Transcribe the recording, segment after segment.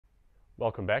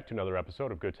Welcome back to another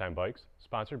episode of Good Time Bikes,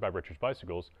 sponsored by Richard's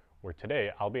Bicycles, where today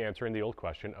I'll be answering the old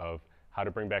question of how to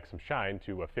bring back some shine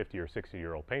to a 50 or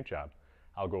 60-year-old paint job.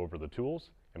 I'll go over the tools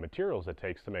and materials it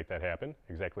takes to make that happen,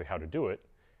 exactly how to do it,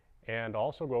 and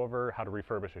also go over how to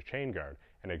refurbish a chain guard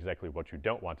and exactly what you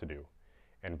don't want to do.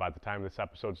 And by the time this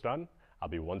episode's done, I'll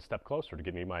be one step closer to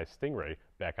getting my Stingray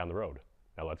back on the road.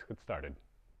 Now let's get started.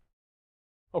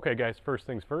 Okay guys, first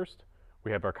things first,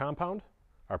 we have our compound,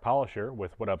 our polisher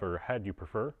with whatever head you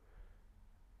prefer,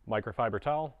 microfiber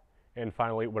towel, and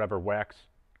finally whatever wax,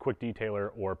 quick detailer,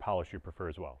 or polish you prefer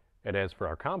as well. And as for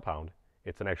our compound,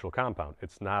 it's an actual compound.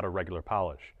 It's not a regular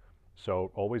polish.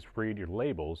 So always read your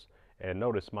labels, and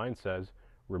notice mine says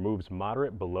removes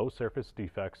moderate below surface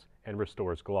defects and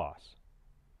restores gloss.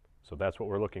 So that's what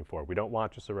we're looking for. We don't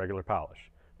want just a regular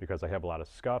polish because I have a lot of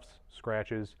scuffs,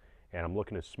 scratches, and I'm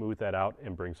looking to smooth that out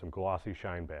and bring some glossy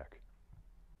shine back.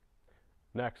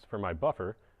 Next, for my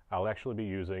buffer, I'll actually be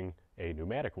using a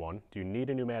pneumatic one. Do you need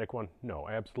a pneumatic one? No,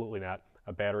 absolutely not.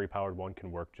 A battery-powered one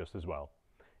can work just as well.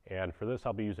 And for this,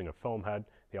 I'll be using a foam head.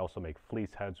 They also make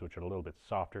fleece heads, which are a little bit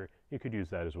softer. You could use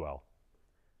that as well.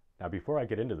 Now, before I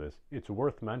get into this, it's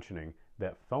worth mentioning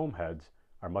that foam heads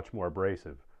are much more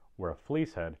abrasive, where a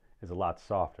fleece head is a lot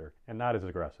softer and not as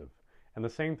aggressive. And the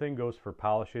same thing goes for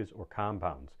polishes or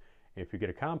compounds. If you get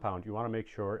a compound, you want to make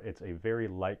sure it's a very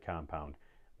light compound.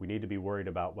 We need to be worried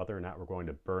about whether or not we're going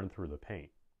to burn through the paint.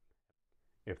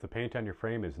 If the paint on your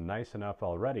frame is nice enough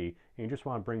already and you just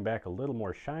want to bring back a little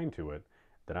more shine to it,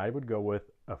 then I would go with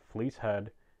a fleece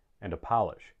head and a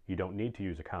polish. You don't need to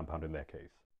use a compound in that case.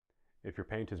 If your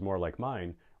paint is more like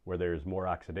mine, where there's more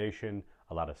oxidation,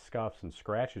 a lot of scuffs and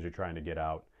scratches you're trying to get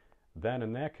out, then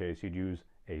in that case you'd use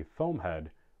a foam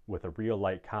head with a real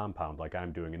light compound like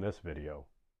I'm doing in this video.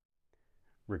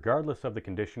 Regardless of the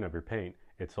condition of your paint,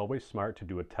 it's always smart to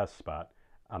do a test spot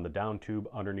on the down tube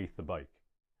underneath the bike.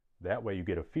 That way you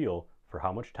get a feel for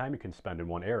how much time you can spend in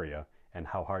one area and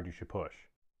how hard you should push.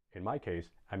 In my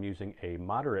case, I'm using a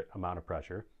moderate amount of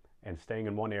pressure and staying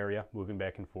in one area, moving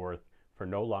back and forth for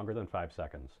no longer than 5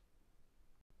 seconds.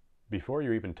 Before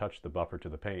you even touch the buffer to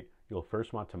the paint, you'll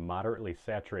first want to moderately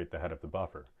saturate the head of the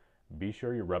buffer. Be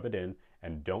sure you rub it in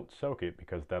and don't soak it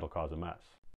because that'll cause a mess.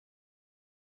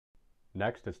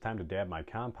 Next, it's time to dab my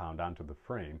compound onto the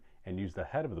frame and use the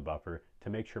head of the buffer to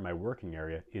make sure my working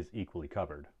area is equally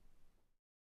covered.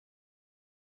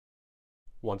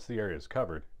 Once the area is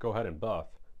covered, go ahead and buff,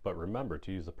 but remember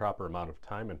to use the proper amount of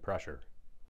time and pressure.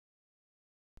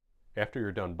 After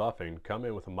you're done buffing, come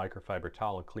in with a microfiber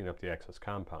towel and clean up the excess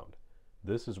compound.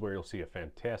 This is where you'll see a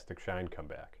fantastic shine come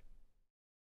back.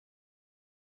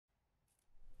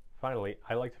 Finally,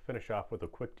 I like to finish off with a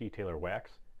quick detailer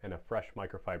wax and a fresh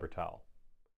microfiber towel.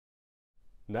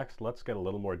 Next, let's get a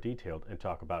little more detailed and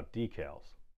talk about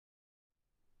decals.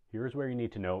 Here's where you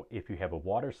need to know if you have a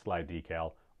water slide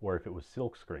decal or if it was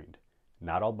silk screened.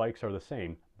 Not all bikes are the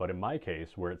same, but in my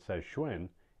case, where it says Schwinn,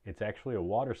 it's actually a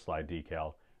water slide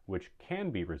decal, which can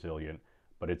be resilient,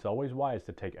 but it's always wise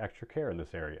to take extra care in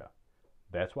this area.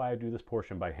 That's why I do this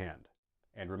portion by hand.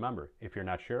 And remember, if you're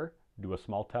not sure, do a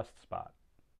small test spot.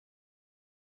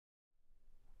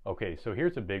 Okay, so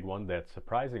here's a big one that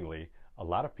surprisingly a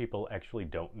lot of people actually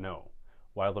don't know.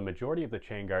 While the majority of the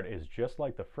chain guard is just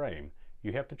like the frame,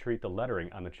 you have to treat the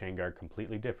lettering on the chain guard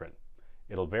completely different.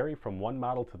 It'll vary from one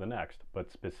model to the next,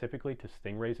 but specifically to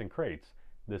Stingrays and crates,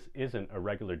 this isn't a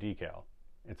regular decal.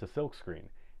 It's a silk screen,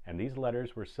 and these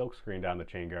letters were silk screened on the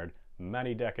chain guard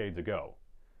many decades ago.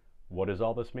 What does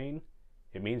all this mean?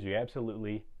 It means you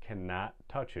absolutely cannot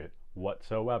touch it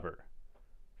whatsoever.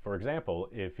 For example,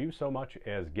 if you so much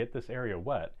as get this area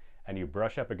wet and you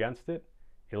brush up against it,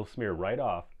 it'll smear right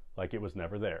off like it was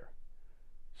never there.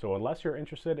 So unless you're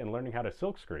interested in learning how to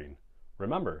silk screen,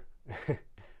 remember,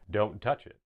 don't touch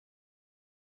it.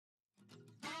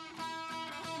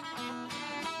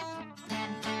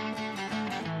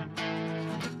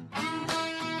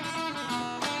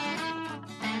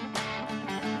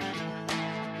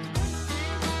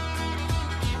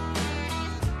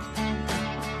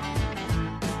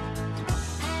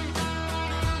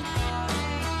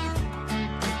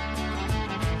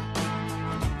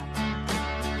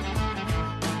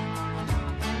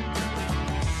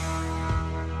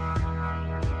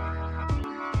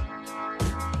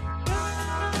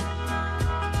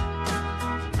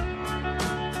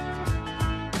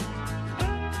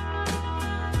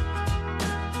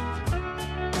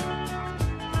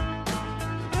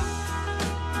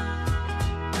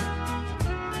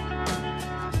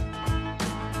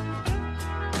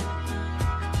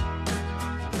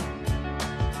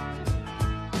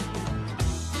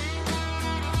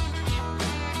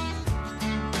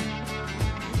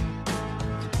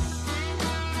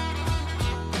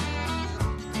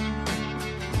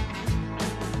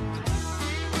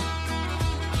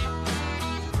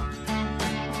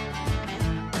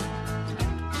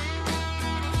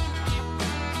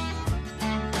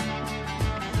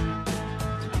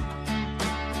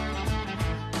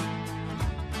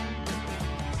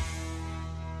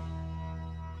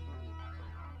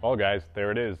 Well guys,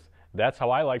 there it is. That's how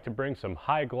I like to bring some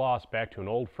high gloss back to an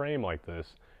old frame like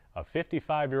this, a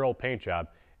 55-year-old paint job,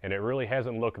 and it really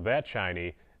hasn't looked that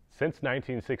shiny since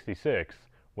 1966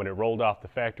 when it rolled off the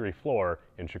factory floor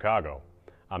in Chicago.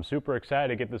 I'm super excited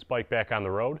to get this bike back on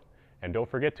the road, and don't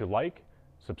forget to like,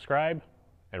 subscribe,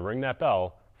 and ring that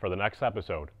bell for the next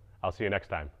episode. I'll see you next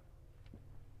time.